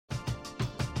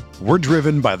We're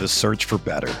driven by the search for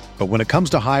better. But when it comes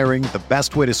to hiring, the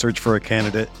best way to search for a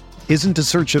candidate isn't to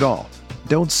search at all.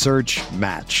 Don't search,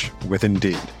 match with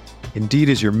Indeed. Indeed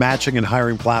is your matching and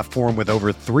hiring platform with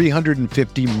over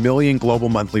 350 million global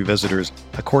monthly visitors,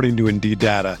 according to Indeed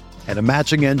data, and a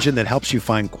matching engine that helps you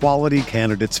find quality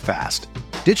candidates fast.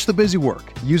 Ditch the busy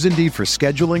work. Use Indeed for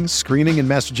scheduling, screening, and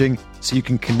messaging so you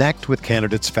can connect with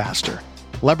candidates faster.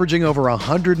 Leveraging over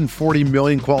 140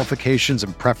 million qualifications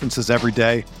and preferences every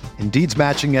day, Indeed's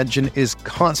matching engine is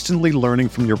constantly learning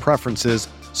from your preferences,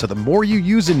 so the more you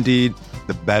use Indeed,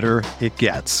 the better it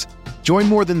gets. Join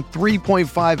more than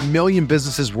 3.5 million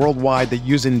businesses worldwide that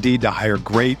use Indeed to hire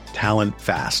great talent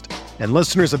fast. And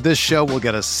listeners of this show will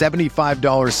get a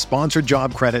 $75 sponsored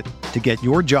job credit to get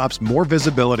your jobs more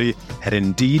visibility at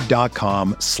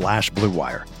Indeed.com/Blue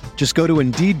Wire. Just go to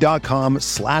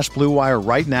Indeed.com/Blue Wire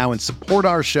right now and support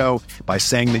our show by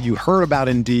saying that you heard about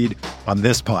Indeed on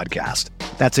this podcast.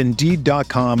 That's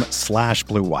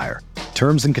Indeed.com/Blue Wire.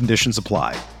 Terms and conditions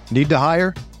apply. Need to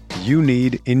hire? You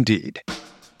need Indeed.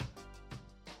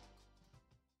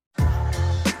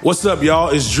 What's up, y'all?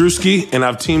 It's Drewski, and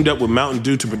I've teamed up with Mountain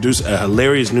Dew to produce a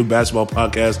hilarious new basketball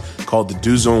podcast called The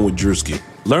Dew Zone with Drewski.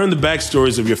 Learn the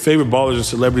backstories of your favorite ballers and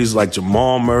celebrities like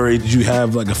Jamal Murray. Did you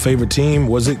have like a favorite team?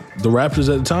 Was it the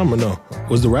Raptors at the time or no?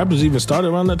 Was the Raptors even started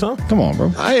around that time? Come on,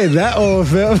 bro. I ain't that old,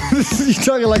 fam. You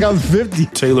talking like I'm 50.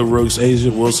 Taylor Rooks, Asia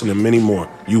Wilson, and many more.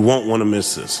 You won't want to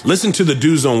miss this. Listen to The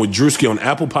Dew Zone with Drewski on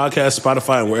Apple Podcasts,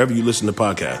 Spotify, and wherever you listen to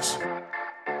podcasts.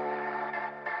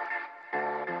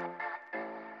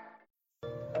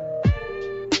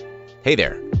 Hey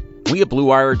there. We at Blue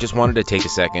Wire just wanted to take a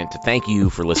second to thank you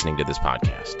for listening to this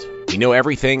podcast. We know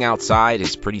everything outside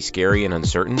is pretty scary and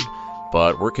uncertain,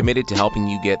 but we're committed to helping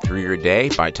you get through your day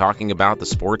by talking about the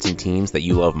sports and teams that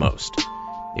you love most.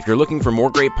 If you're looking for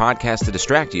more great podcasts to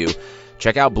distract you,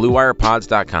 check out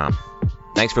BlueWirePods.com.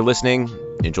 Thanks for listening.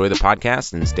 Enjoy the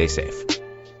podcast and stay safe.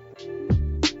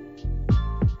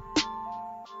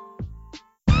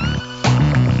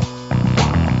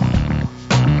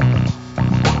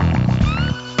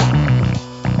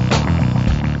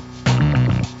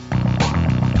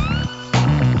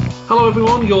 Hello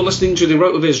everyone, you're listening to the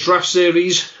RotoViz Draft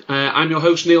Series. I'm your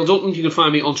host Neil Dutton. You can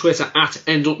find me on Twitter at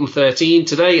ndutton13.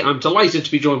 Today I'm delighted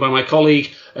to be joined by my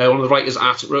colleague, one of the writers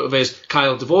at RotoViz,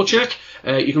 Kyle Dvorchak.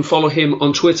 You can follow him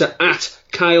on Twitter at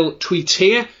Kyle Tweets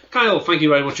Here. Kyle, thank you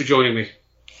very much for joining me.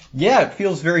 Yeah, it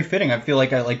feels very fitting. I feel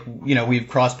like we've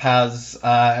crossed paths,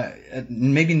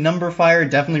 maybe Number Fire,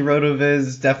 definitely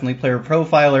RotoViz, definitely Player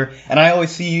Profiler, and I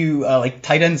always see you,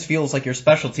 tight ends feels like your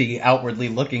specialty outwardly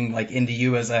looking like into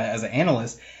you as an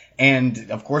analyst.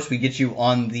 And of course we get you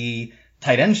on the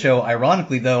tight end show.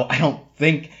 Ironically though, I don't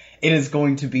think it is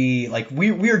going to be like,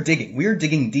 we're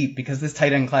digging deep because this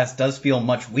tight end class does feel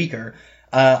much weaker.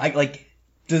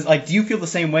 Do you feel the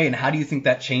same way, and how do you think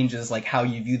that changes like how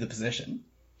you view the position?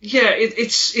 Yeah,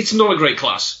 it's not a great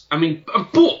class. I mean,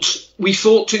 but we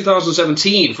thought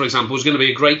 2017, for example, was going to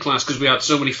be a great class because we had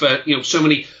so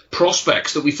many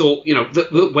prospects that we thought,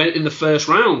 that went in the first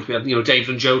round. We had,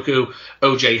 David Njoku,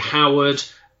 OJ Howard.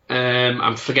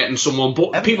 I'm forgetting someone,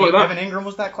 but people like that. Evan Ingram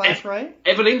was that class, right?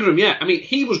 Evan Ingram, yeah. I mean,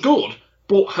 he was good,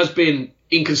 but has been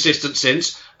inconsistent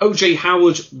since. OJ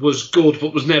Howard was good,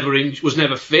 but was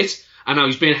never fit, and now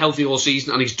he's been healthy all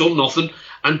season and he's done nothing.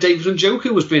 And David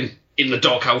Njoku has been in the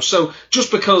doghouse. So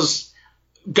just because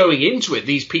going into it,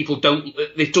 these people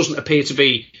it doesn't appear to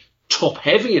be top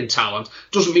heavy in talent,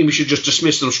 doesn't mean we should just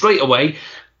dismiss them straight away.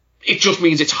 It just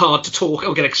means it's hard to talk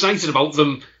or get excited about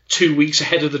them 2 weeks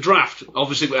ahead of the draft,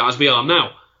 obviously, as we are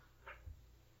now.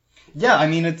 Yeah, I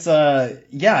mean, it's,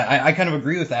 I kind of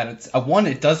agree with that. It's,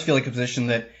 it does feel like a position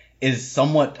that is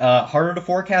somewhat harder to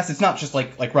forecast. It's not just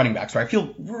like running backs, right? I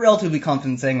feel relatively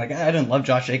confident saying like I didn't love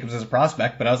Josh Jacobs as a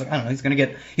prospect, but I was like, I don't know, he's gonna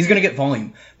get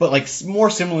volume. But like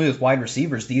more similarly with wide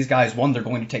receivers, these guys, one, they're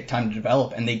going to take time to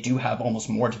develop, and they do have almost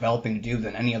more developing to do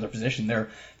than any other position. They're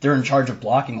in charge of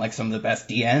blocking like some of the best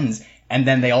DNs, and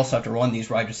then they also have to run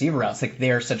these wide receiver routes. Like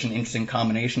they're such an interesting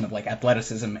combination of like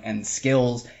athleticism and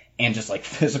skills and just like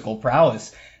physical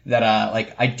prowess that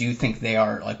I do think they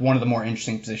are like one of the more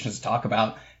interesting positions to talk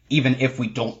about, even if we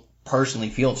don't personally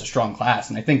feel it's a strong class.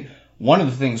 And I think one of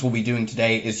the things we'll be doing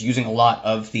today is using a lot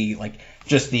of the,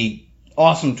 just the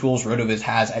awesome tools RotoViz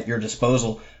has at your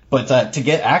disposal. But to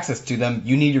get access to them,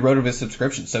 you need your RotoViz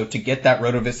subscription. So to get that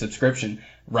RotoViz subscription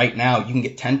right now, you can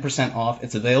get 10% off.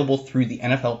 It's available through the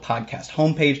NFL Podcast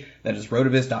homepage. That is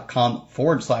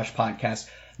rotoviz.com/podcast.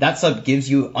 That sub gives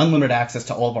you unlimited access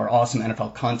to all of our awesome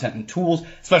NFL content and tools,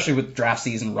 especially with draft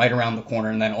season right around the corner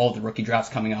and then all of the rookie drafts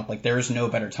coming up. Like, there is no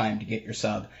better time to get your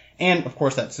sub. And, of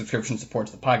course, that subscription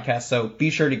supports the podcast, so be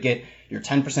sure to get your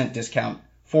 10% discount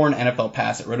for an NFL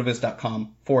pass at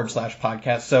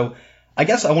rotoviz.com/podcast. So I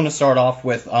guess I want to start off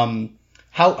with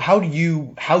how do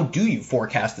you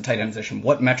forecast the tight end position?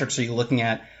 What metrics are you looking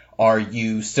at? Are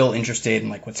you still interested in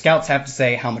like what scouts have to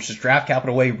say? How much does draft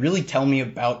capital weigh? Really tell me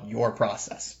about your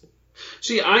process.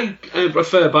 See, I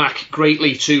refer back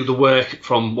greatly to the work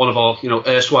from one of our,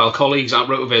 erstwhile colleagues at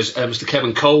RotoViz, Mr.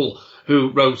 Kevin Cole,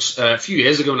 who wrote a few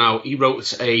years ago now. He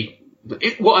wrote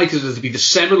what I consider to be the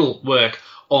seminal work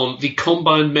on the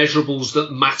combine measurables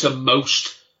that matter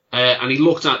most, and he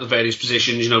looked at the various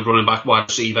positions, running back, wide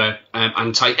receiver,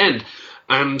 and tight end.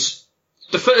 And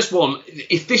the first one,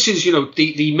 if this is, the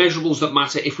measurables that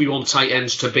matter if we want tight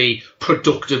ends to be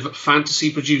productive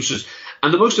fantasy producers.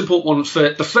 And the most important one,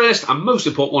 the first and most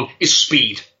important one, is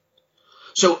speed.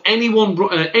 So any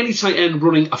tight end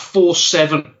running a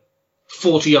 4.7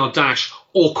 40-yard dash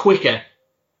or quicker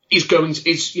it's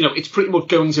pretty much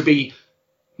going to be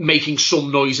making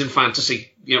some noise in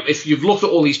fantasy. If you've looked at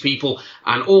all these people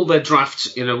and all their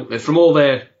drafts, from all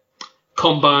their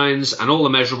combines and all the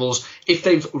measurables, if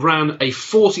they've ran a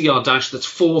 40-yard dash that's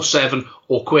 4.7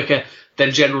 or quicker,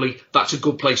 then generally that's a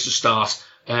good place to start.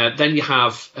 Then you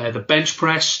have the bench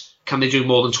press. Can they do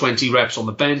more than 20 reps on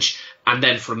the bench? And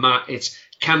then from that, it's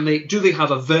do they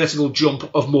have a vertical jump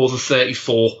of more than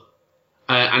 34?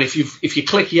 And if you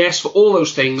click yes for all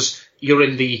those things, you're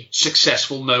in the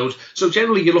successful node. So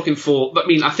generally you're looking for,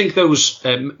 I think those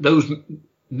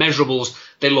measurables,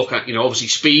 they look at, obviously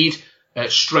speed,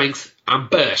 strength and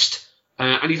burst.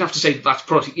 And you'd have to say that's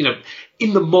probably,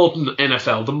 in the modern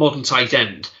NFL, the modern tight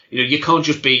end, you can't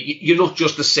just you're not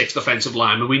just the sixth offensive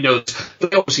lineman. We know that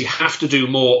they obviously have to do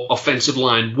more offensive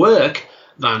line work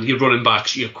than your running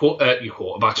backs, your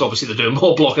quarterbacks. Obviously, they're doing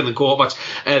more blocking than quarterbacks,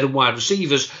 than wide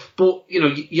receivers. But,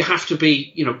 you have to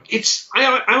be,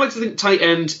 I like to think tight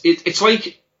end, it's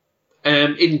like,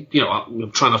 I'm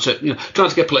trying not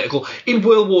to get political. In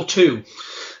World War II,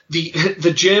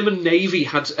 the German Navy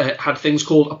had things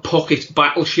called a pocket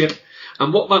battleship.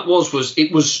 And what that was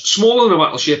it was smaller than a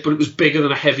battleship, but it was bigger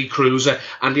than a heavy cruiser.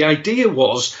 And the idea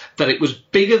was that it was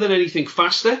bigger than anything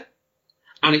faster,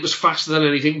 and it was faster than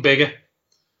anything bigger.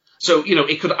 So,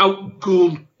 it could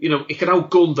outgun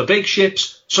the big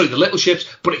ships, the little ships,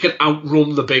 but it could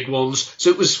outrun the big ones. So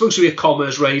it was supposed to be a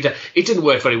commerce raider. It didn't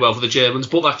work very well for the Germans,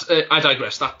 but I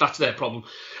digress. That's their problem.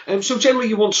 So generally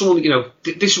you want someone,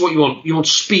 this is what you want. You want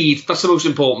speed. That's the most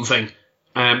important thing.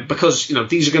 Because,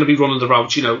 these are going to be running the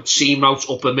routes, seam routes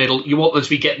up the middle. You want them to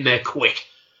be getting there quick.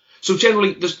 So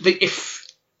generally,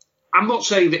 I'm not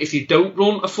saying that if you don't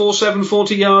run a 4.7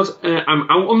 40-yard, I'm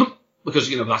out on them.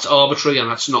 Because, that's arbitrary and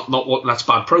that's that's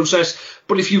bad process.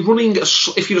 But if you're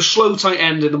if you're a slow tight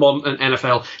end in the modern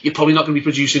NFL, you're probably not going to be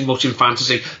producing much in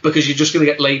fantasy because you're just going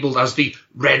to get labelled as the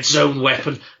red zone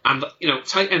weapon. And,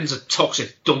 tight end's a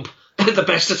toxic dump at the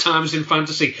best of times in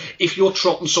fantasy. If you're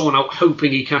trotting someone out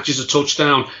hoping he catches a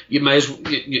touchdown, you may as well,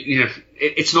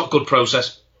 it's not good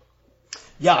process.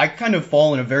 Yeah, I kind of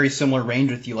fall in a very similar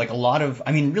range with you. Like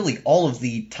really all of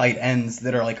the tight ends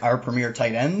that are like our premier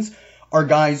tight ends are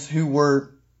guys who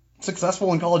were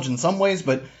successful in college in some ways,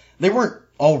 but they weren't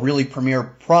all really premier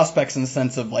prospects in the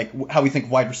sense of like how we think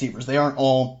of wide receivers. They aren't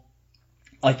all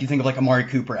like you think of like Amari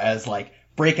Cooper as like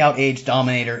breakout age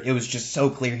dominator. It was just so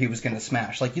clear he was going to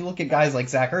smash. Like you look at guys like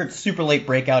Zach Ertz, super late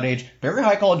breakout age, very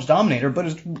high college dominator, but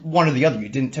it's one or the other. You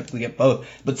didn't typically get both.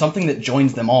 But something that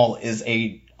joins them all is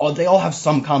they all have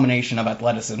some combination of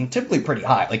athleticism, typically pretty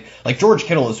high. Like George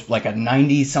Kittle is like a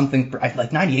 90-something,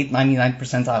 like 98, 99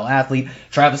 percentile athlete.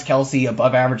 Travis Kelce,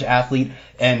 above average athlete.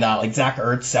 And like Zach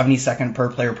Ertz, 72nd per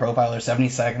player profiler,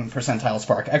 72nd percentile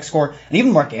Spark X score. And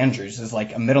even Mark Andrews is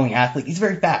like a middling athlete. He's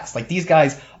very fast. Like these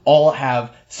guys all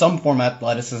have some form of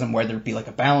athleticism, whether it be like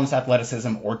a balanced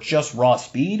athleticism or just raw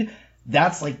speed.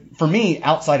 That's like, for me,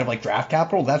 outside of like draft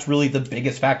capital, that's really the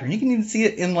biggest factor. And you can even see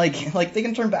it in like they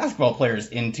can turn basketball players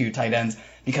into tight ends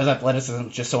because athleticism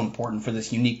is just so important for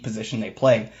this unique position they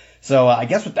play. So I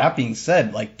guess with that being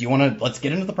said, like, let's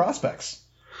get into the prospects.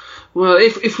 Well,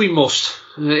 if we must,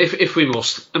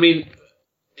 I mean,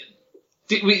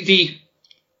 the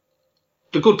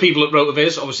good people at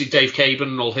RotoViz, obviously Dave Caban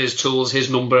and all his tools,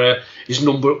 his number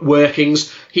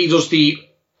workings. He does the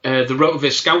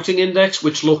RotoViz Scouting Index,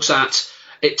 which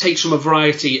it takes from a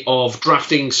variety of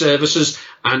drafting services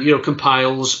and,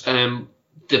 compiles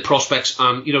the prospects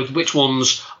and, which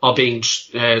ones are being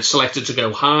selected to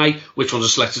go high, which ones are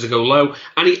selected to go low,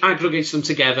 and he aggregates them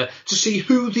together to see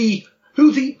who the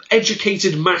who the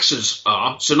educated masses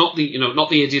are. So not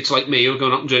the idiots like me who are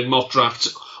going up and doing mock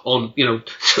drafts on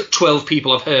 12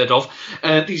 people I've heard of.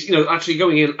 These actually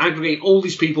going in, aggregating all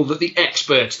these people, that the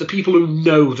experts, the people who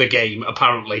know the game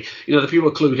apparently, the people who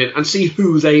are clued in, and see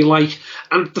who they like.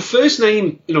 And the first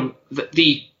name,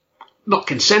 the not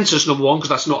consensus number one, because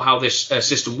that's not how this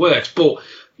system works, but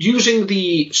using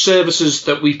the services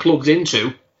that we plugged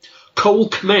into, Cole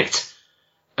Kmet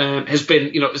has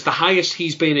been, is the highest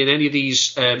he's been in any of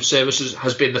these services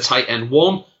has been the tight end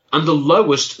 1, and the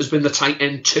lowest has been the tight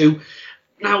end 2.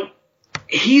 Now,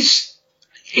 it's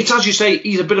as you say,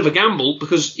 he's a bit of a gamble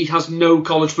because he has no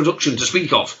college production to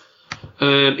speak of.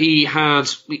 He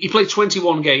played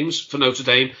 21 games for Notre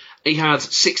Dame. He had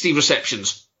 60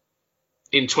 receptions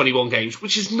in 21 games,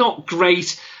 which is not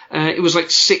great. It was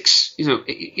like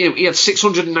he had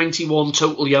 691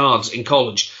 total yards in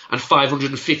college, and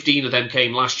 515 of them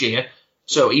came last year.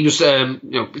 So he was,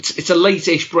 it's a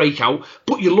late-ish breakout.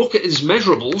 But you look at his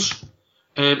measurables.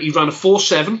 He ran a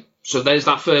 4.7, so there's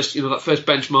that first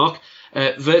benchmark.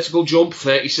 Vertical jump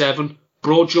 37,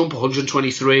 broad jump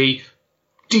 123.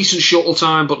 Decent shuttle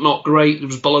time, but not great. It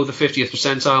was below the 50th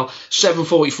percentile.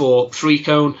 7.44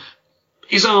 3-cone.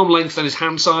 His arm length and his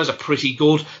hand size are pretty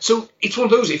good. So it's one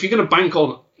of those, if you're going to bank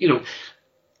on,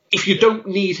 if you don't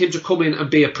need him to come in and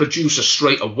be a producer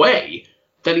straight away,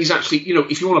 then he's actually,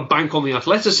 if you want to bank on the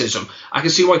athleticism, I can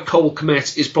see why Cole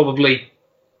Kmet is probably,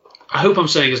 I hope I'm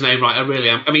saying his name right, I really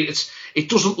am. I mean, it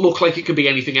doesn't look like it could be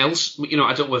anything else.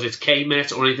 I don't know whether it's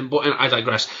K-Met or anything, but I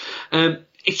digress.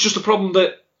 It's just a problem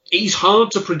that he's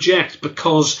hard to project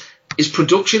because his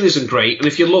production isn't great. And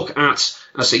if you look at,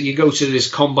 you go to his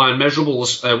combine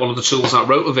measurables, one of the tools I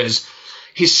wrote of his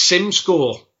sim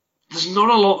score, there's not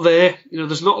a lot there.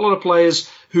 There's not a lot of players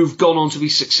who've gone on to be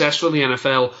successful in the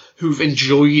NFL who've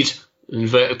enjoyed,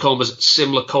 inverted commas,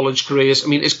 similar college careers. I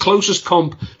mean, his closest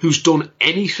comp who's done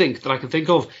anything that I can think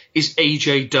of is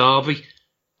AJ Darby.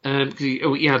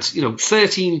 He had,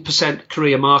 13%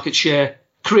 career market share,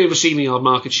 career receiving yard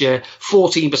market share,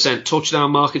 14%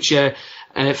 touchdown market share.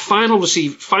 Final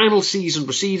season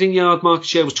receiving yard market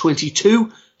share was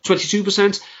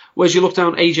 22%, whereas you look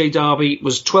down, AJ Darby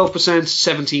was 12%,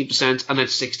 17%, and then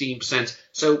 16%.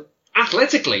 So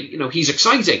athletically, he's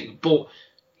exciting, but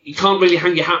you can't really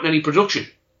hang your hat on any production.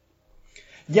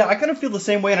 Yeah, I kind of feel the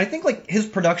same way, and I think his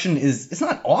production it's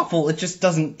not awful. It just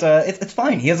doesn't. It's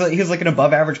fine. He has an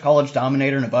above average college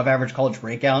dominator, an above average college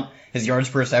breakout. His yards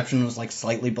per reception was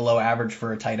slightly below average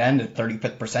for a tight end at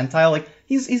 35th percentile.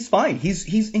 He's fine.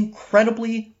 He's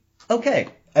incredibly okay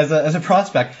as a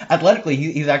prospect. Athletically,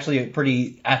 he's actually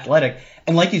pretty athletic,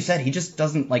 and like you said, he just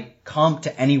doesn't comp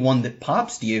to anyone that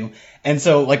pops to you. And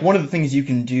so one of the things you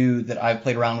can do that I've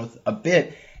played around with a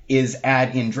bit is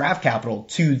add in draft capital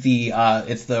to the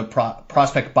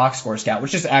prospect box score scout,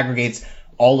 which just aggregates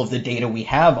all of the data we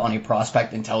have on a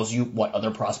prospect and tells you what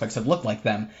other prospects have looked like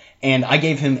them. And I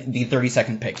gave him the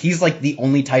 32nd pick. He's the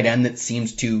only tight end that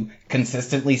seems to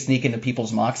consistently sneak into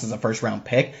people's mocks as a first round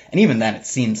pick. And even then it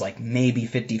seems maybe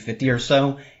 50-50 or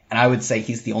so. And I would say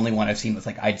he's the only one I've seen with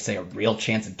I'd say a real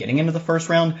chance of getting into the first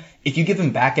round. If you give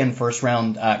him back end first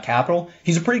round capital,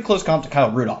 he's a pretty close comp to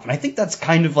Kyle Rudolph. And I think that's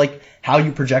kind of how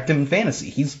you project him in fantasy.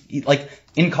 He's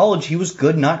in college, he was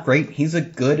good, not great. He's a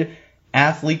good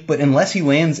athlete, but unless he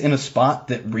lands in a spot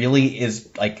that really is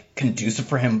conducive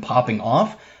for him popping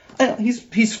off,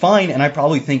 he's fine. And I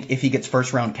probably think if he gets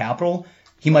first round capital,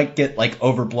 he might get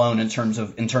overblown in terms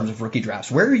of rookie drafts.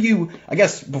 Where are you, I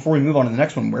guess, before we move on to the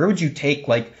next one, where would you take,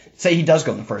 say he does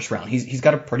go in the first round? He's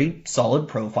got a pretty solid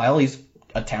profile. He's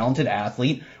a talented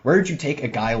athlete. Where would you take a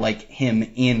guy like him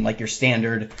in your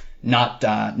standard, not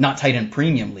tight end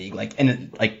premium league?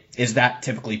 Is that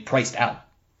typically priced out?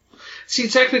 See,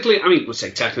 technically,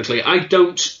 I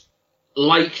don't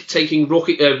like taking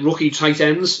rookie tight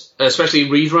ends, especially in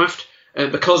redraft.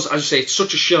 Because, as you say, it's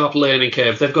such a sharp learning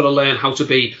curve. They've got to learn how to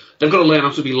be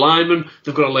linemen,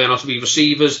 they've got to learn how to be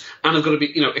receivers, and they've got to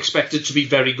be, expected to be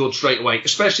very good straight away,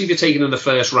 especially if you're taking in the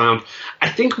first round. I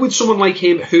think with someone like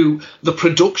him who the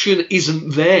production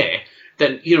isn't there,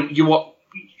 then,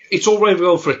 it's all very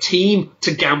well for a team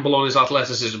to gamble on his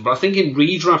athleticism, but I think in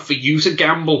redraft for you to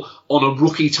gamble on a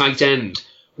rookie tight end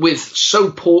with so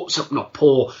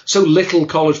little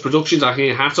college production to hang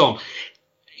your hat on,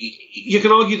 you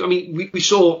can argue, we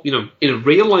saw, in a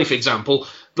real-life example,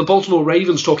 the Baltimore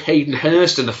Ravens took Hayden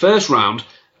Hurst in the first round,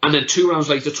 and then 2 rounds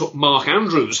later took Mark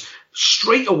Andrews.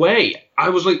 Straight away, I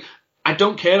was I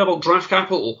don't care about draft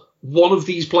capital. One of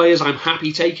these players I'm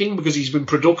happy taking because he's been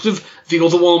productive. The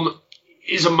other one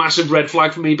is a massive red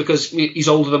flag for me because he's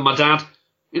older than my dad.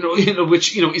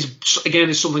 which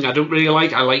is something I don't really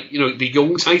like. I like the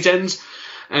young tight ends.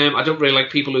 I don't really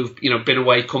like people who've been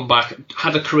away, come back,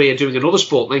 had a career doing another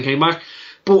sport, then came back.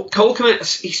 But Cole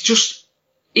Kmet,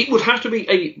 it would have to be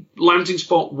a landing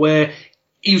spot where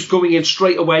he's going in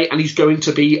straight away and he's going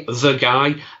to be the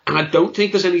guy. And I don't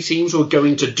think there's any teams who are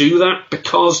going to do that,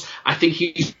 because I think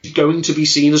he's going to be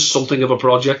seen as something of a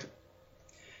project.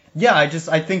 Yeah, I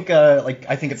think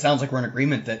it sounds like we're in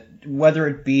agreement that whether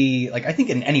it be, I think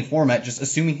in any format, just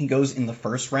assuming he goes in the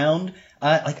first round,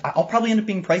 I'll probably end up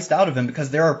being priced out of him, because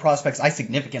there are prospects I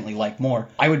significantly like more.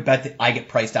 I would bet that I get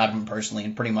priced out of him personally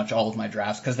in pretty much all of my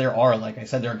drafts, because there are, like I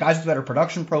said, there are guys with better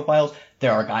production profiles,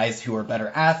 there are guys who are better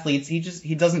athletes.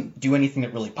 He doesn't do anything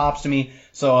that really pops to me.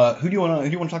 So who do you want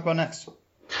to talk about next?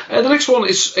 The next one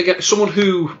is, again, someone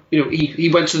who,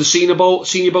 he went to the Senior Bowl,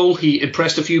 he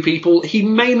impressed a few people. He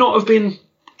may not have been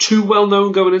too well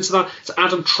known going into that. It's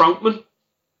Adam Troutman,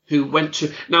 who went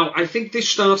to... Now, I think this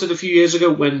started a few years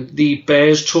ago when the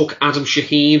Bears took Adam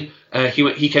Shaheen.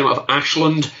 He came out of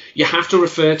Ashland. You have to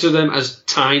refer to them as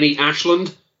Tiny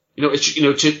Ashland. It's,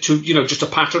 just to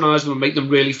patronise them and make them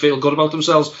really feel good about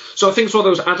themselves. So I think it's one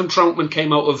of those. Adam Troutman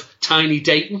came out of Tiny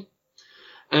Dayton.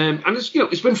 And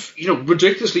it's been,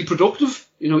 ridiculously productive.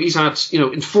 He's had,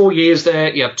 in 4 years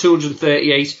there, he had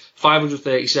 238,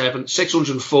 537,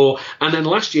 604, and then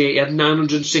last year he had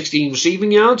 916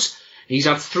 receiving yards. He's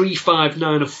had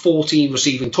 359 of 14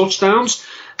 receiving touchdowns.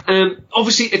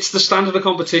 Obviously, it's the standard of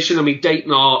competition. I mean,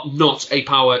 Dayton are not a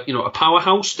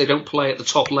powerhouse. They don't play at the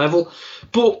top level.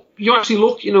 But you actually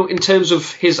look, in terms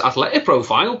of his athletic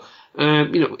profile,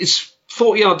 his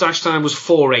 40-yard dash time was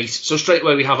 4.8, so straight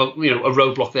away we have a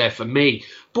roadblock there for me.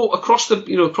 But across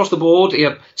the board, he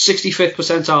had 65th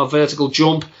percentile vertical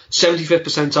jump, 75th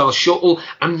percentile shuttle,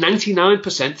 and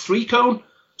 99% three cone.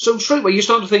 So straight away you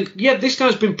start to think, yeah, this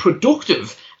guy's been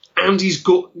productive, and he's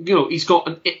got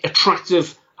an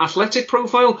attractive athletic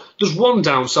profile. There's one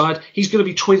downside. He's going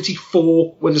to be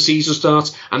 24 when the season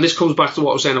starts, and this comes back to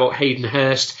what I was saying about Hayden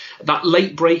Hurst. That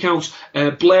late breakout,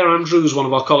 Blair Andrews, one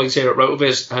of our colleagues here at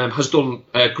RotoViz, has done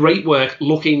great work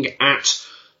looking at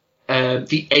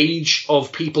the age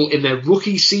of people in their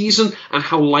rookie season and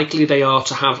how likely they are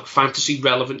to have fantasy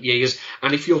relevant years.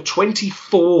 And if you're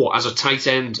 24 as a tight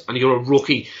end and you're a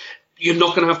rookie, you're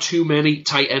not going to have too many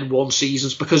tight end one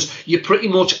seasons, because you're pretty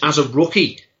much, as a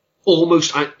rookie,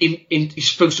 almost you're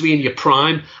supposed to be in your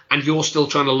prime, and you're still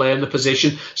trying to learn the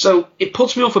position. So it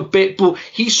puts me off a bit, but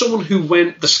he's someone who,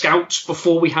 when the scouts,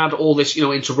 before we had all this,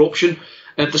 interruption,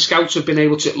 the scouts have been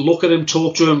able to look at him,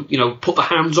 talk to him, put their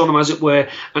hands on him, as it were,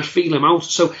 and feel him out.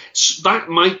 So that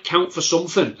might count for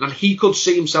something, and he could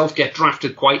see himself get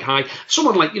drafted quite high.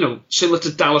 Someone like, similar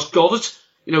to Dallas Goedert,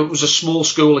 it was a small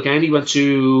school again. He went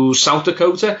to South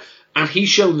Dakota, and he's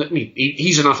shown that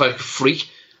he's an athletic freak.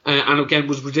 And again,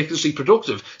 was ridiculously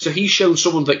productive. So he's shown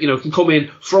someone that, can come in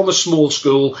from a small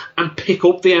school and pick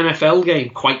up the NFL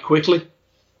game quite quickly.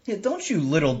 Yeah, don't you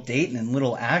little Dayton and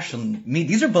little Ashland,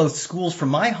 these are both schools from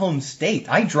my home state.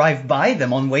 I drive by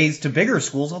them on ways to bigger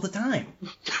schools all the time.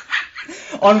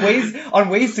 on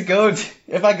ways to go,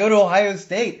 if I go to Ohio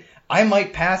State, I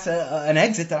might pass an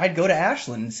exit that I'd go to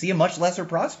Ashland and see a much lesser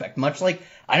prospect. Much like,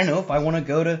 I don't know, if I want to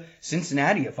go to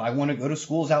Cincinnati, if I want to go to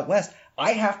schools out west,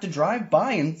 I have to drive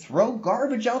by and throw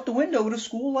garbage out the window at a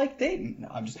school like Dayton. No,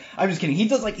 I'm just kidding. He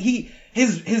does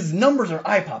his numbers are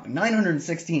eye-popping.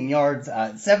 916 yards,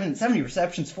 70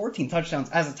 receptions, 14 touchdowns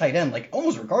as a tight end,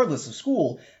 almost regardless of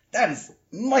school. That is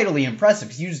mightily impressive,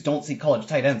 because you just don't see college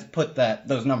tight ends put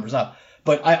those numbers up.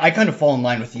 But I kind of fall in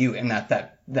line with you in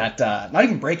that not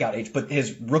even breakout age, but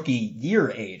his rookie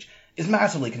year age is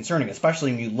massively concerning,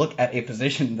 especially when you look at a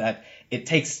position that it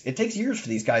takes years for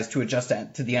these guys to adjust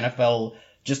to the NFL.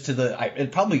 Just to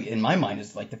it probably, in my mind,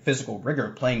 is the physical rigor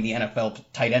of playing the NFL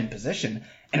tight end position,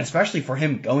 and especially for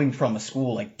him going from a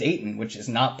school like Dayton, which is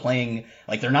not playing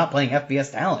they're not playing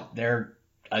FBS talent. They're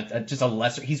just a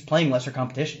lesser. He's playing lesser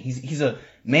competition. He's a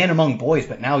man among boys,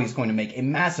 but now he's going to make a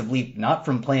massive leap, not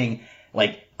from playing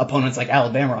opponents like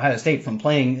Alabama or Ohio State, from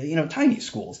playing tiny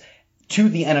schools to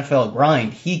the NFL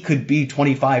grind. He could be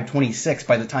 25, 26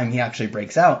 by the time he actually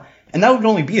breaks out. And that would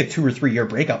only be a 2 or 3 year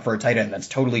breakout for a tight end. That's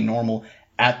totally normal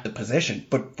at the position.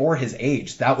 But for his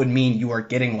age, that would mean you are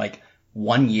getting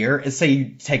 1 year. Let's say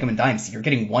you take him in Dynasty, you're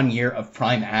getting 1 year of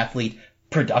prime athlete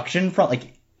production from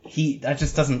that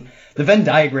just doesn't, the Venn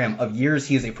diagram of years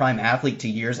he is a prime athlete to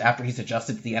years after he's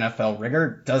adjusted to the NFL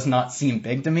rigor does not seem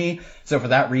big to me. So for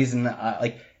that reason,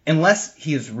 unless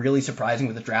he is really surprising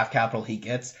with the draft capital he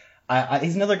gets,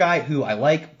 he's another guy who I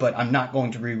like, but I'm not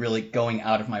going to be really going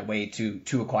out of my way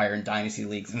to acquire in Dynasty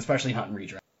leagues, and especially not in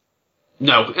redraft.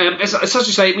 No. As you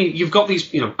say, I mean, you've got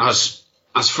these,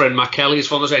 as friend Matt Kelly has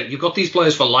fond of saying, you've got these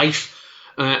players for life.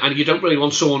 And you don't really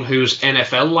want someone whose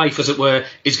NFL life, as it were,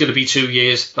 is going to be 2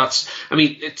 years.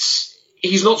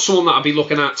 He's not someone that I'd be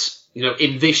looking at,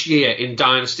 in this year in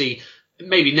Dynasty.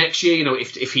 Maybe next year,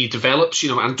 if he develops,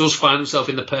 and does find himself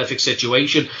in the perfect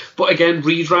situation. But again,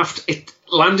 redraft,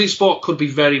 landing spot could be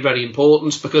very, very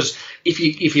important, because if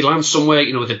he lands somewhere,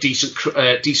 with a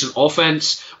decent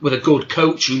offense, with a good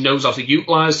coach who knows how to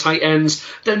utilize tight ends,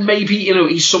 then maybe,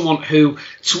 he's someone who,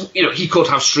 he could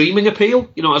have streaming appeal,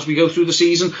 as we go through the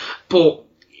season. But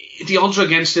the odds are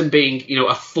against him being,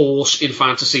 a force in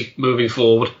fantasy moving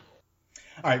forward.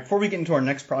 All right, before we get into our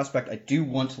next prospect, I do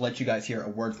want to let you guys hear a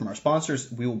word from our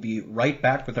sponsors. We will be right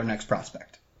back with our next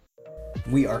prospect.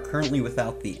 We are currently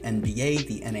without the NBA,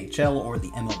 the NHL, or the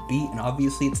MLB, and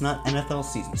obviously it's not NFL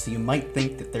season, so you might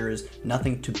think that there is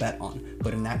nothing to bet on,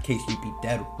 but in that case you'd be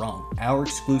dead wrong. Our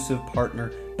exclusive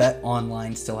partner,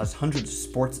 BetOnline, still has hundreds of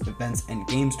sports events and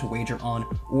games to wager on,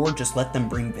 or just let them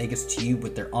bring Vegas to you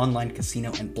with their online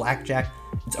casino and blackjack.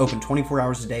 It's open 24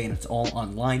 hours a day and it's all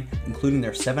online, including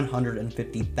their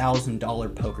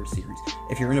 $750,000 poker series.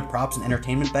 If you're into props and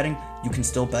entertainment betting, you can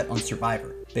still bet on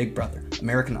Survivor, Big Brother,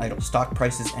 American Idol, stock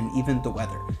prices, and even the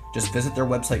weather. Just visit their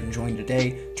website and join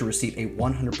today to receive a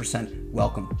 100%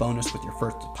 welcome bonus with your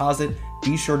first deposit.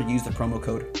 Be sure to use the promo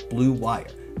code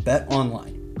BLUEWIRE.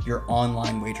 BetOnline, your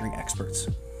online wagering experts.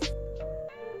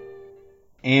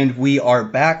 And we are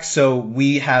back. So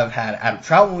we have had Adam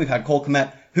Troutman, we've had Cole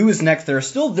Kmet. Who is next? There are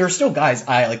still guys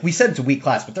we said it's a weak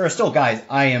class, but there are still guys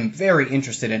I am very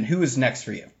interested in. Who is next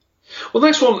for you? Well,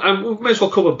 next one, we may as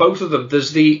well cover both of them.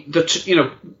 There's we're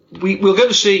going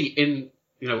to see in,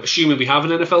 assuming we have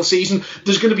an NFL season,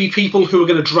 there's going to be people who are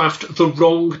going to draft the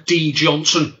wrong D.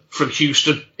 Johnson from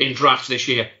Houston in drafts this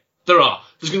year. There's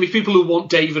going to be people who want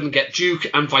David and get Duke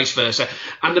and vice versa.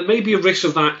 And there may be a risk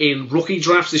of that in rookie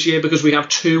drafts this year because we have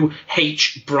 2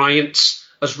 H. Bryants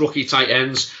as rookie tight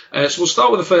ends. So we'll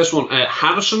start with the first one,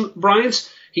 Harrison Bryant.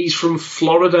 He's from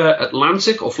Florida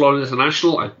Atlantic or Florida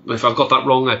International. If I've got that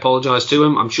wrong, I apologise to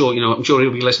him. I'm sure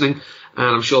he'll be listening,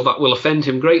 and I'm sure that will offend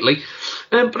him greatly.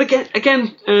 But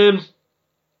again, a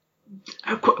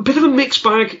bit of a mixed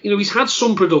bag. He's had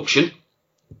some production.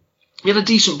 He had a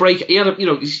decent break.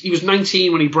 He was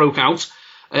 19 when he broke out.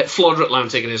 Florida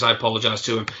Atlantic it is, I apologise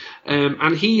to him.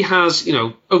 And he has,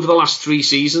 over the last 3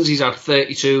 seasons, he's had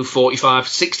 32, 45,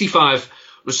 65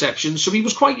 receptions. So he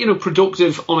was quite,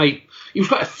 productive he was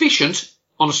quite efficient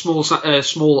on a small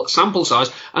sample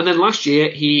size. And then last year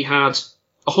he had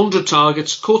 100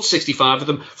 targets, caught 65 of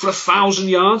them for 1,000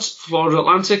 yards, Florida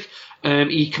Atlantic.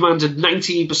 He commanded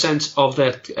 19% of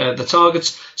the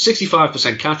targets,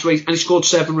 65% catch rate, and he scored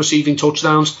 7 receiving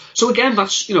touchdowns. So again,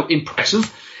 that's,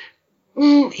 impressive.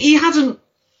 He had an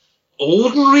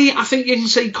ordinary, I think you can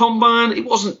say, combine. It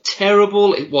wasn't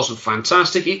terrible. It wasn't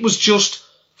fantastic. It was just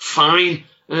fine.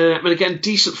 And again,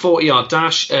 decent 40-yard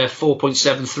dash,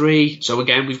 4.73. So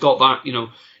again, we've got that,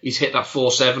 he's hit that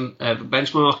 4.7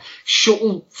 benchmark.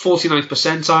 Shuttle, 49th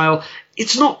percentile.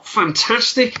 It's not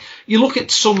fantastic. You look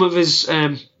at some of his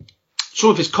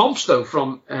comps though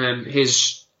from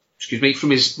his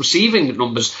receiving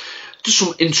numbers. Just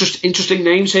some interesting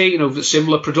names here,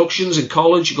 similar productions in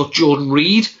college. You've got Jordan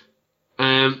Reed,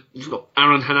 you've got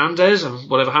Aaron Hernandez, and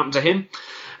whatever happened to him.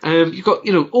 You've got,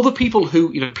 other people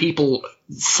who, people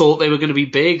thought they were going to be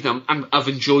big and have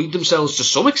enjoyed themselves to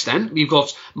some extent. You've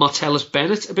got Martellus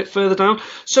Bennett a bit further down.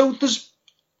 So there's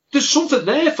something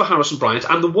there for Harrison Bryant.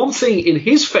 And the one thing in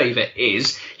his favour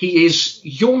is he is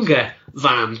younger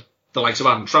than the likes of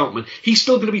Adam Troutman. He's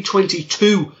still going to be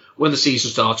 22 when the season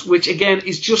starts, which again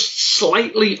is just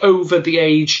slightly over the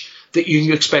age that you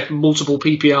can expect multiple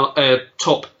PPR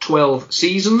top 12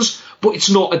 seasons, but it's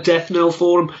not a death knell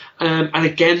for him. And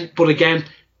again,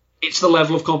 it's the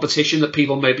level of competition that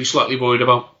people may be slightly worried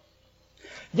about.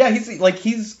 Yeah,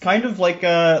 he's kind of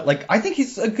I think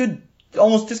he's a good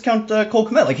almost discount Cole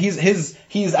Kmet. Like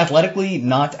he's athletically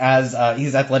not as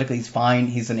he's fine.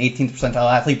 He's an 18th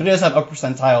percentile athlete, but he does have upper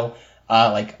percentile.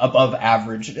 Above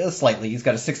average slightly. He's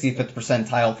got a 65th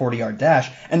percentile 40-yard dash,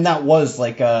 and that was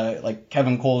like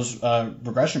Kevin Cole's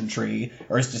regression tree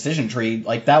or his decision tree.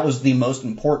 Like that was the most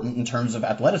important in terms of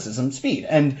athleticism and speed.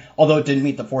 And although it didn't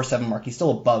meet the 4.7 mark, he's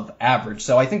still above average.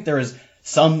 So I think there is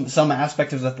some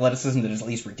aspect of his athleticism that is at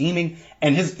least redeeming.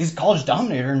 And his college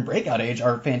dominator and breakout age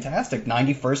are fantastic,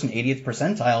 91st and 80th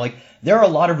percentile. Like there are a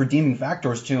lot of redeeming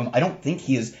factors to him. I don't think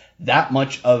he is that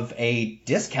much of a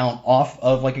discount off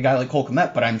of like a guy like Cole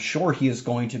Kmet, but I'm sure he is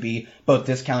going to be both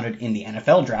discounted in the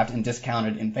NFL draft and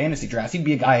discounted in fantasy drafts. He'd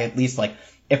be a guy at least like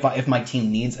if my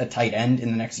team needs a tight end in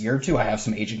the next year or two, I have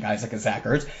some aging guys like a Zach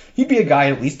Ertz. He'd be a guy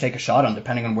I'd at least take a shot on,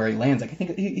 depending on where he lands. Like, I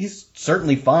think he's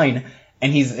certainly fine,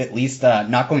 and he's at least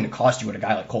not going to cost you what a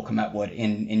guy like Cole Kmet would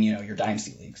in your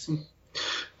dynasty leagues.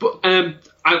 But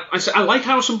I like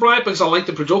Harrison Bryant because I like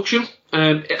the production.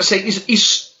 I say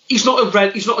he's not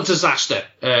a disaster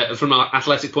from an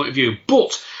athletic point of view,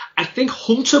 but I think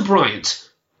Hunter Bryant,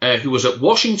 who was at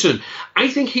Washington, I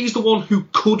think he's the one who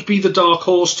could be the dark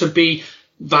horse to be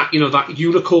that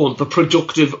unicorn, the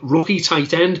productive rookie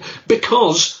tight end,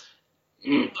 because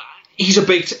he's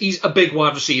a big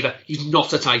wide receiver. He's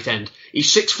not a tight end.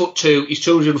 He's 6'2". He's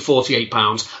 248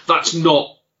 pounds. That's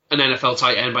not an NFL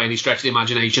tight end by any stretch of the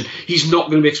imagination. He's not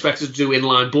going to be expected to do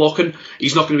inline blocking.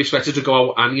 He's not going to be expected to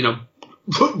go out and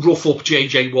rough up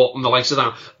J.J. Watt and the likes of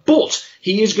that. But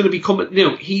he is going to be coming,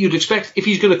 you'd expect if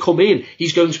he's going to come in,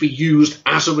 he's going to be used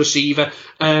as a receiver.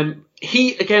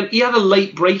 He had a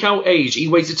late breakout age. He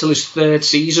waited till his third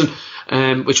season,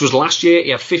 which was last year. He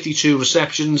had 52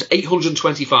 receptions,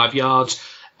 825 yards,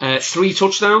 3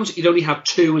 touchdowns. He'd only had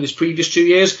 2 in his previous 2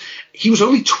 years. He was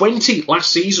only 20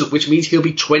 last season, which means he'll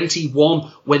be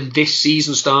 21 when this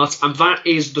season starts. And that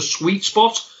is the sweet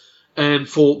spot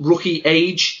for rookie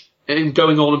age and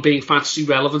going on and being fantasy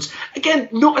relevant. Again,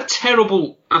 not a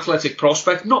terrible athletic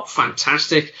prospect, not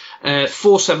fantastic.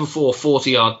 4.74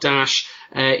 40-yard dash.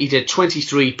 He did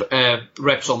 23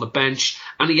 reps on the bench,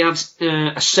 and he had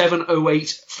a 7.08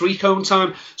 3-cone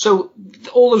time. So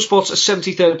all those spots are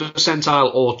 73rd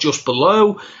percentile or just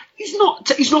below. He's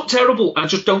not terrible. I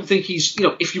just don't think he's,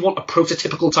 if you want a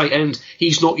prototypical tight end,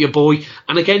 he's not your boy.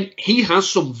 And again, he has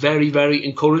some very, very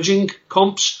encouraging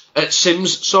comps.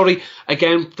 Sims.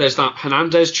 Again, there's that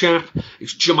Hernandez chap.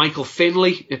 It's Jermichael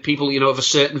Finley. If people, of a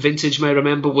certain vintage may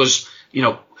remember, was,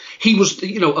 he was,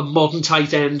 a modern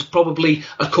tight end, probably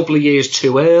a couple of years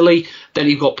too early. Then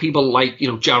you've got people like,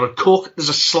 Jared Cook. There's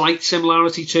a slight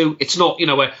similarity too. It's not,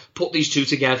 put these two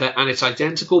together and it's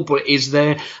identical, but it is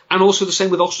there. And also the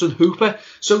same with Austin Hooper.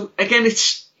 So again,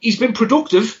 he's been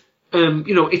productive.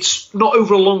 It's not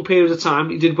over a long period of time.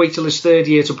 He did wait till his third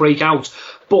year to break out.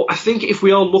 But I think if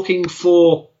we are looking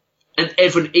for an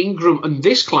Evan Ingram in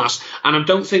this class, and I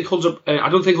don't think Hunter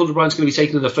Bryant's going to be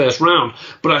taken in the first round,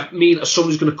 but I mean as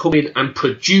someone who's going to come in and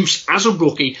produce as a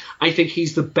rookie, I think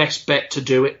he's the best bet to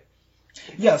do it.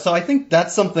 Yeah, so I think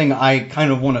that's something I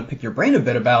kind of want to pick your brain a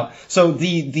bit about. So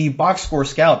the box score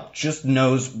scout just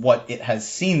knows what it has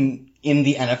seen in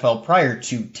the NFL prior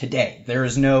to today.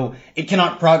 It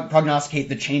cannot prognosticate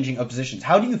the changing of positions.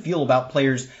 How do you feel about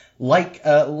players like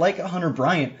Hunter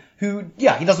Bryant, who,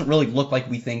 yeah, he doesn't really look like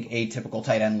we think a typical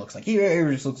tight end looks like. He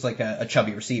just looks like a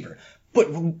chubby receiver.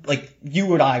 But, like,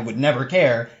 you and I would never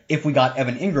care if we got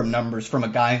Evan Ingram numbers from a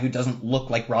guy who doesn't look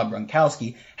like Rob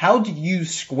Gronkowski. How do you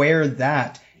square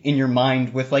that in your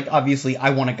mind with, like, obviously,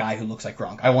 I want a guy who looks like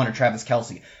Gronk. I want a Travis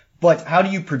Kelce. But how do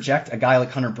you project a guy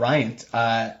like Hunter Bryant he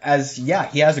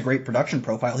has a great production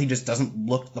profile. He just doesn't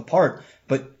look the part.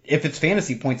 But if it's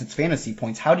fantasy points, it's fantasy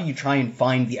points. How do you try and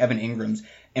find the Evan Ingrams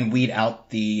and weed out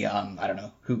the, I don't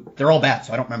know, who, they're all bad,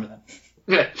 so I don't remember them.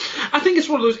 Yeah, I think it's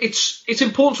one of those, it's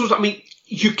important to us. I mean,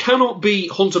 you cannot be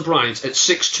Hunter Bryant at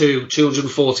 6'2",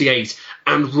 248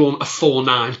 and run a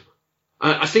 4.9.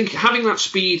 I think having that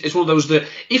speed is one of those that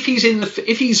if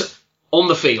he's on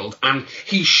the field and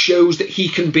he shows that he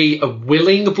can be a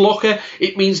willing blocker,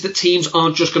 it means that teams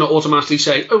aren't just going to automatically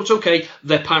say, oh, it's okay,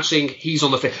 they're passing, he's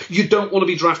on the field. You don't want to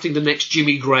be drafting the next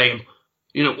Jimmy Graham.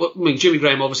 Jimmy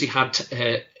Graham obviously had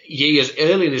years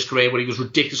early in his career where he was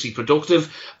ridiculously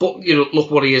productive, but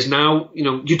look what he is now. You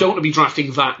don't want to be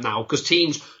drafting that now because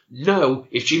teams know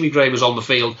if Jimmy Graham is on the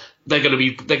field, they're going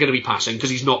to be passing because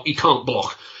he can't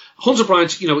block. Hunter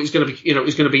Bryant, is going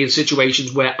to be in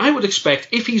situations where I would expect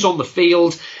if he's on the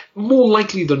field, more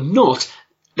likely than not,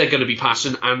 they're going to be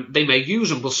passing and they may use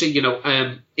him. We'll see,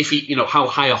 if he, how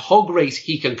high a hog rate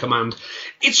he can command.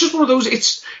 It's just one of those,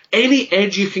 it's any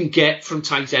edge you can get from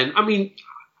tight end. I mean,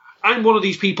 I'm one of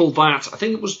these people that, I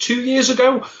think it was 2 years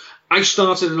ago, I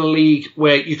started in a league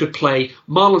where you could play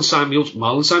Jalen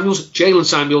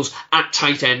Samuels at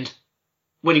tight end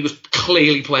when he was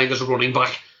clearly playing as a running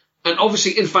back. And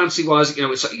obviously, in fantasy-wise,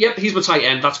 it's yep, he's my tight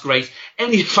end, that's great.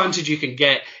 Any advantage you can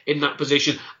get in that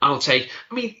position, I'll take.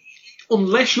 I mean,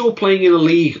 unless you're playing in a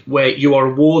league where you are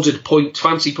awarded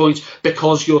fancy points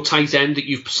because your tight end that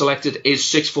you've selected is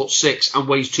 6'6" and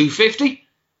weighs 250,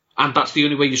 and that's the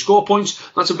only way you score points,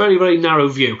 that's a very, very narrow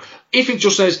view. If it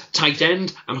just says tight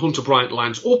end and Hunter Bryant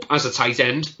lines up as a tight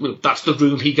end, that's the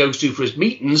room he goes to for his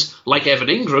meetings, like Evan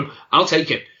Ingram, I'll take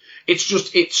it.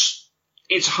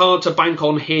 It's hard to bank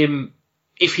on him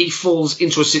if he falls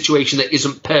into a situation that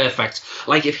isn't perfect.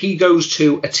 Like if he goes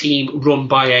to a team run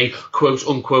by a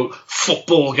quote-unquote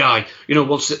football guy,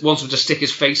 wants him to stick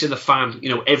his face in the fan,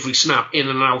 every snap, in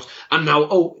and out, and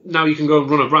now you can go and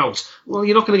run a route. Well,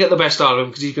 you're not going to get the best out of him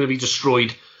because he's going to be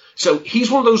destroyed. So he's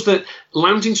one of those that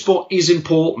landing spot is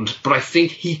important, but I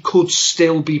think he could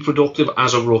still be productive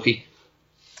as a rookie.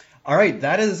 All right,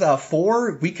 that is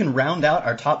 4. We can round out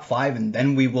our top 5, and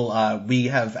then we will. We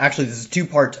have actually this is a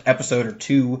 2-part episode or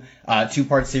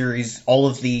two-part series. All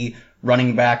of the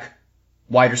running back,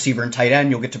 wide receiver, and tight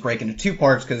end you'll get to break into 2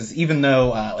 parts because even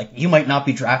though you might not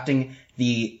be drafting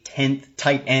the 10th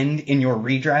tight end in your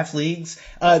redraft leagues,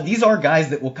 these are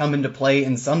guys that will come into play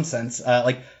in some sense.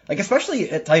 Like especially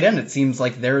at tight end, it seems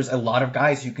like there's a lot of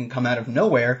guys who can come out of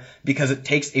nowhere because it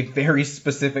takes a very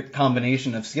specific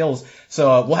combination of skills.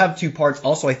 So we'll have 2 parts.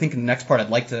 Also, I think in the next part, I'd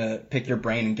like to pick your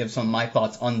brain and give some of my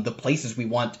thoughts on the places we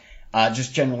want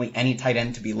just generally any tight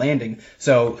end to be landing.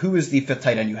 So who is the 5th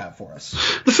tight end you have for us?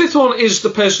 The 5th one is the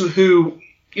person who,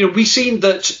 we've seen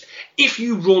that if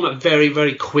you run a very,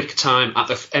 very quick time at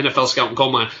the NFL Scouting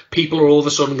Combine, people are all of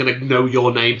a sudden going to know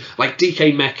your name, like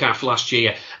DK Metcalf last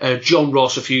year, John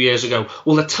Ross a few years ago.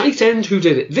 Well, the tight end who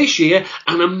did it this year,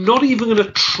 and I'm not even going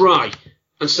to try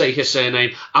and say his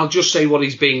surname, I'll just say what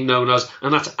he's being known as,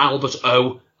 and that's Albert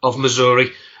O of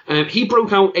Missouri. He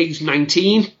broke out age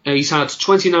 19. He's had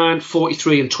 29,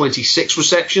 43, and 26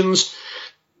 receptions.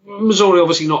 Missouri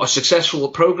obviously not a successful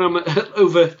program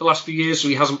over the last few years, so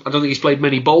I don't think he's played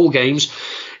many bowl games.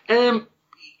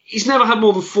 He's never had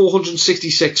more than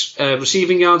 466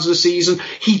 receiving yards in a season.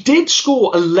 He did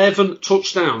score 11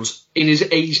 touchdowns in his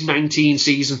age 19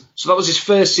 season. So that was his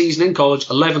first season in college,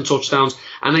 11 touchdowns,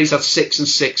 and he's had 6 and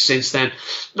 6 since then.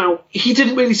 Now, he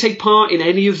didn't really take part in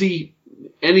any of the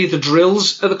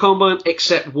drills at the Combine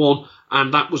except one,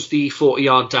 and that was the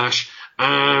 40-yard dash.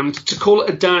 And to call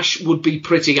it a dash would be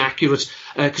pretty accurate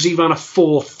because he ran a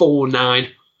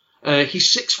 4.49.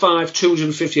 He's 6'5",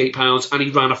 258 pounds, and he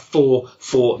ran a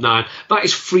 4.49. That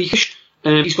is freakish.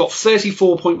 He's got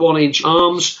 34.1-inch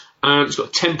arms, and he's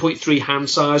got 10.3 hand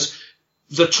size.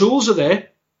 The tools are there.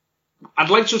 I'd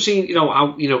like to have seen,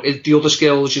 the other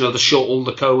skills, the shuttle,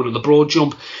 the cone, and the broad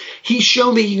jump. He's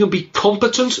shown that he can be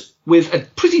competent with a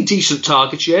pretty decent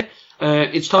target share.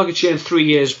 Its target share in 3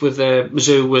 years with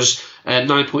Mizzou was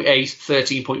 9.8,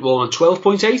 13.1, and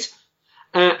 12.8.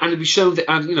 And it'd be shown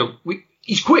that,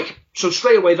 he's quick. So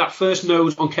straight away, that first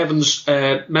node on Kevin's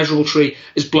measurable tree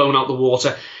is blown out the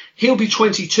water. He'll be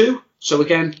 22. So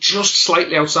again, just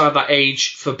slightly outside that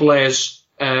age for Blair's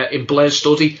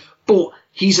study. But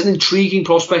he's an intriguing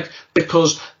prospect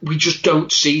because we just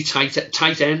don't see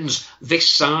tight ends this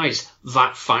size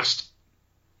that fast.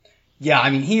 Yeah,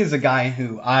 I mean, he is a guy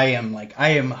who I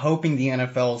am hoping the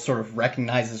NFL sort of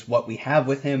recognizes what we have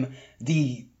with him.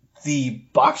 The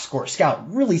box score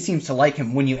scout really seems to like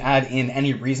him when you add in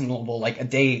any reasonable, like a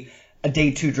day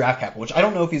 2 draft capital, which I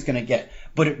don't know if he's going to get,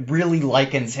 but it really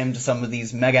likens him to some of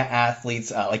these mega athletes.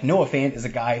 Like Noah Fant is a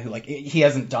guy who, he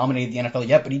hasn't dominated the NFL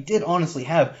yet, but he did honestly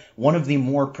have one of the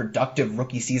more productive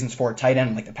rookie seasons for a tight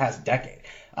end in the past decade.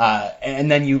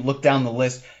 And then you look down the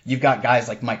list, you've got guys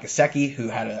like Mike Gesicki, who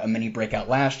had a mini breakout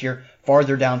last year,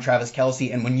 farther down Travis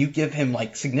Kelce, and when you give him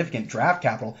significant draft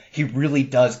capital, he really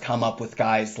does come up with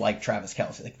guys like Travis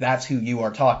Kelce. That's who you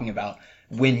are talking about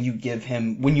when you give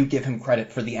him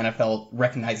credit for the NFL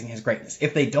recognizing his greatness.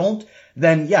 If they don't,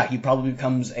 then yeah, he probably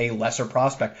becomes a lesser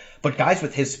prospect. But guys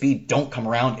with his speed don't come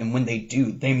around, and when they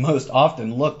do, they most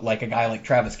often look like a guy like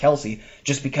Travis Kelce,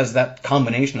 just because that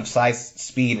combination of size,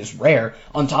 speed is rare.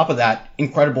 On top of that,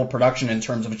 incredible production in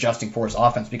terms of adjusting for his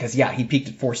offense, because yeah, he peaked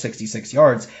at 466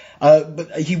 yards,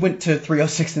 but he went to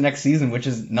 306 the next season, which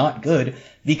is not good,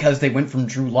 because they went from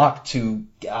Drew Lock to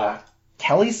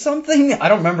Kelly something? I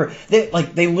don't remember.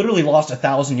 They literally lost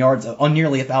 1,000 yards on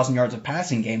nearly 1,000 yards of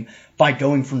passing game by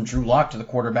going from Drew Lock to the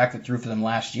quarterback that threw for them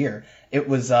last year. It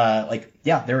was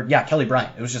Kelly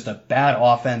Bryant. It was just a bad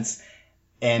offense,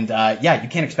 and you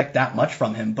can't expect that much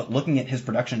from him. But looking at his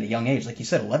production at a young age, like you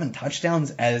said, 11 touchdowns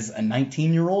as a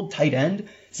 19-year-old tight end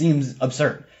seems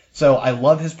absurd. So I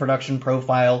love his production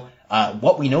profile.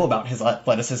 What we know about his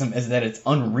athleticism is that it's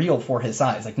unreal for his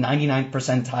size, 99th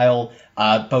percentile,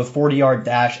 both 40-yard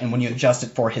dash, and when you adjust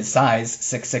it for his size,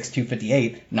 6'6",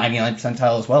 258, 99th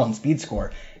percentile as well in speed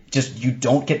score. Just, you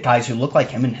don't get guys who look like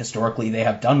him, and historically they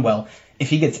have done well. If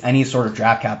he gets any sort of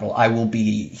draft capital,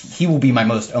 he will be my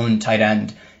most owned tight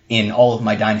end in all of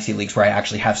my dynasty leagues where I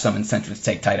actually have some incentive to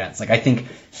take tight ends. Like, I think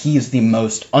he's the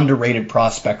most underrated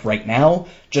prospect right now,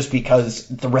 just because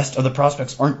the rest of the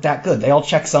prospects aren't that good. They all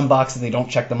check some boxes, they don't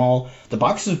check them all. The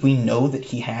boxes we know that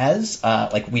he has,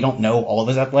 like, we don't know all of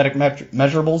his athletic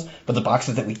measurables, but the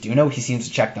boxes that we do know, he seems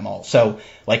to check them all. So,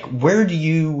 like, where do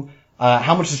you...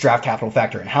 how much does draft capital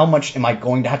factor in? How much am I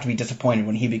going to have to be disappointed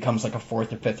when he becomes like a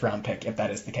 4th or 5th round pick, if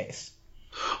that is the case?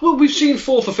 Well, we've seen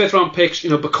 4th or 5th round picks,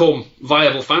 become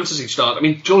viable fantasy start. I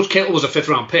mean, George Kittle was a 5th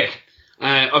round pick.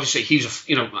 Obviously, he's a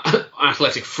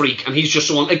athletic freak, and he's just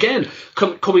someone again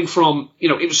coming from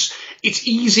it's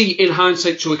easy in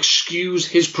hindsight to excuse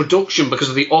his production because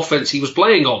of the offense he was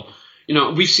playing on.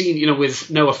 We've seen,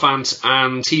 with Noah Fant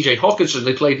and TJ Hawkinson,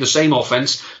 they played in the same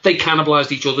offense. They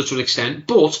cannibalized each other to an extent,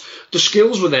 but the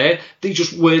skills were there. They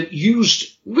just weren't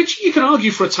used, which you can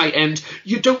argue for a tight end.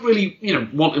 You don't really,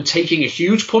 want him taking a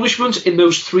huge punishment in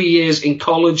those 3 years in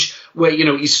college where,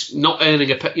 he's not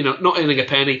earning a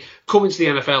penny, coming to the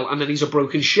NFL, and then he's a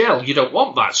broken shell. You don't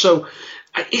want that. So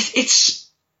it's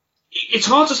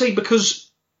hard to say because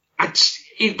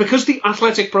the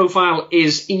athletic profile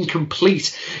is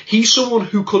incomplete. He's someone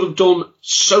who could have done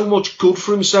so much good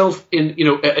for himself in,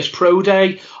 at his pro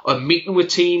day, or meeting with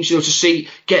teams, to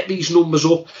get these numbers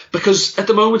up. Because at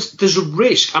the moment, there's a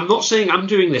risk. I'm not saying I'm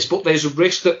doing this, but there's a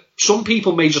risk that some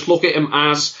people may just look at him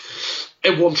as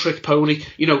a one-trick pony.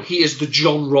 He is the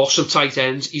John Ross of tight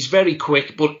ends. He's very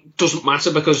quick, but doesn't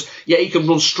matter because, he can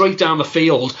run straight down the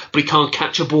field, but he can't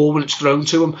catch a ball when it's thrown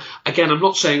to him. Again, I'm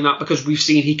not saying that because we've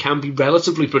seen he can be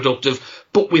relatively productive,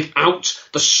 but without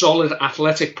the solid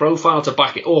athletic profile to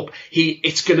back it up,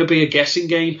 it's going to be a guessing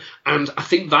game, and I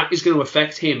think that is going to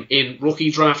affect him in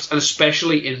rookie drafts and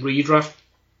especially in redraft.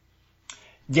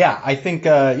 Yeah, I think,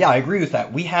 I agree with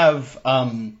that. We have...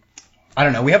 I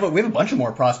don't know. We have a bunch of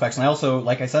more prospects, and I also,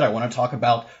 like I said, I want to talk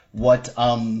about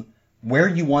where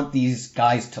you want these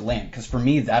guys to land, because for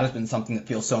me that has been something that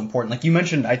feels so important. Like you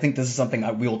mentioned, I think this is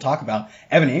something we will talk about.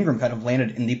 Evan Ingram kind of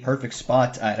landed in the perfect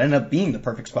spot. It ended up being the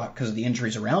perfect spot because of the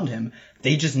injuries around him.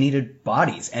 They just needed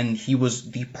bodies, and he was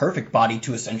the perfect body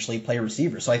to essentially play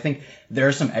receiver. So I think there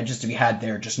are some edges to be had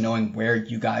there, just knowing where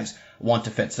you guys want to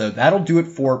fit. So that'll do it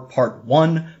for part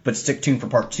 1, but stick tuned for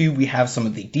part 2. We have some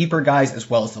of the deeper guys as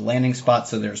well as the landing spots,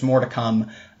 so there's more to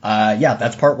come.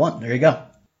 That's part 1. There you go.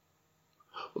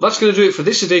 Well, that's going to do it for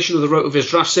this edition of the RotoViz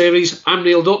Draft Series. I'm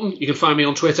Neil Dutton. You can find me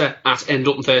on Twitter at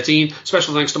ndutton13.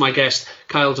 Special thanks to my guest,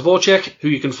 Kyle Dvorchak, who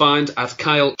you can find at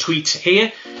Kyle Tweets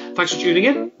Here. Thanks for tuning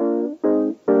in.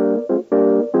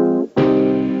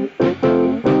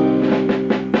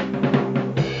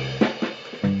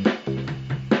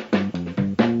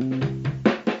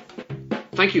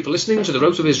 Thank you for listening to the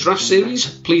RotoViz Draft Series.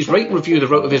 Please rate and review the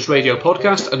RotoViz Radio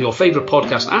podcast on your favourite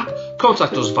podcast app.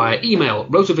 Contact us via email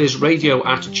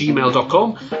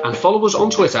rotovizradio@gmail.com and follow us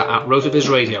on Twitter at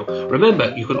RotoVizRadio.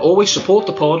 Remember, you can always support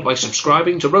the pod by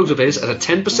subscribing to RotoViz at a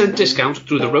 10% discount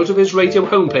through the RotoViz Radio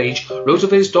homepage,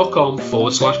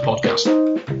 rotoviz.com/podcast.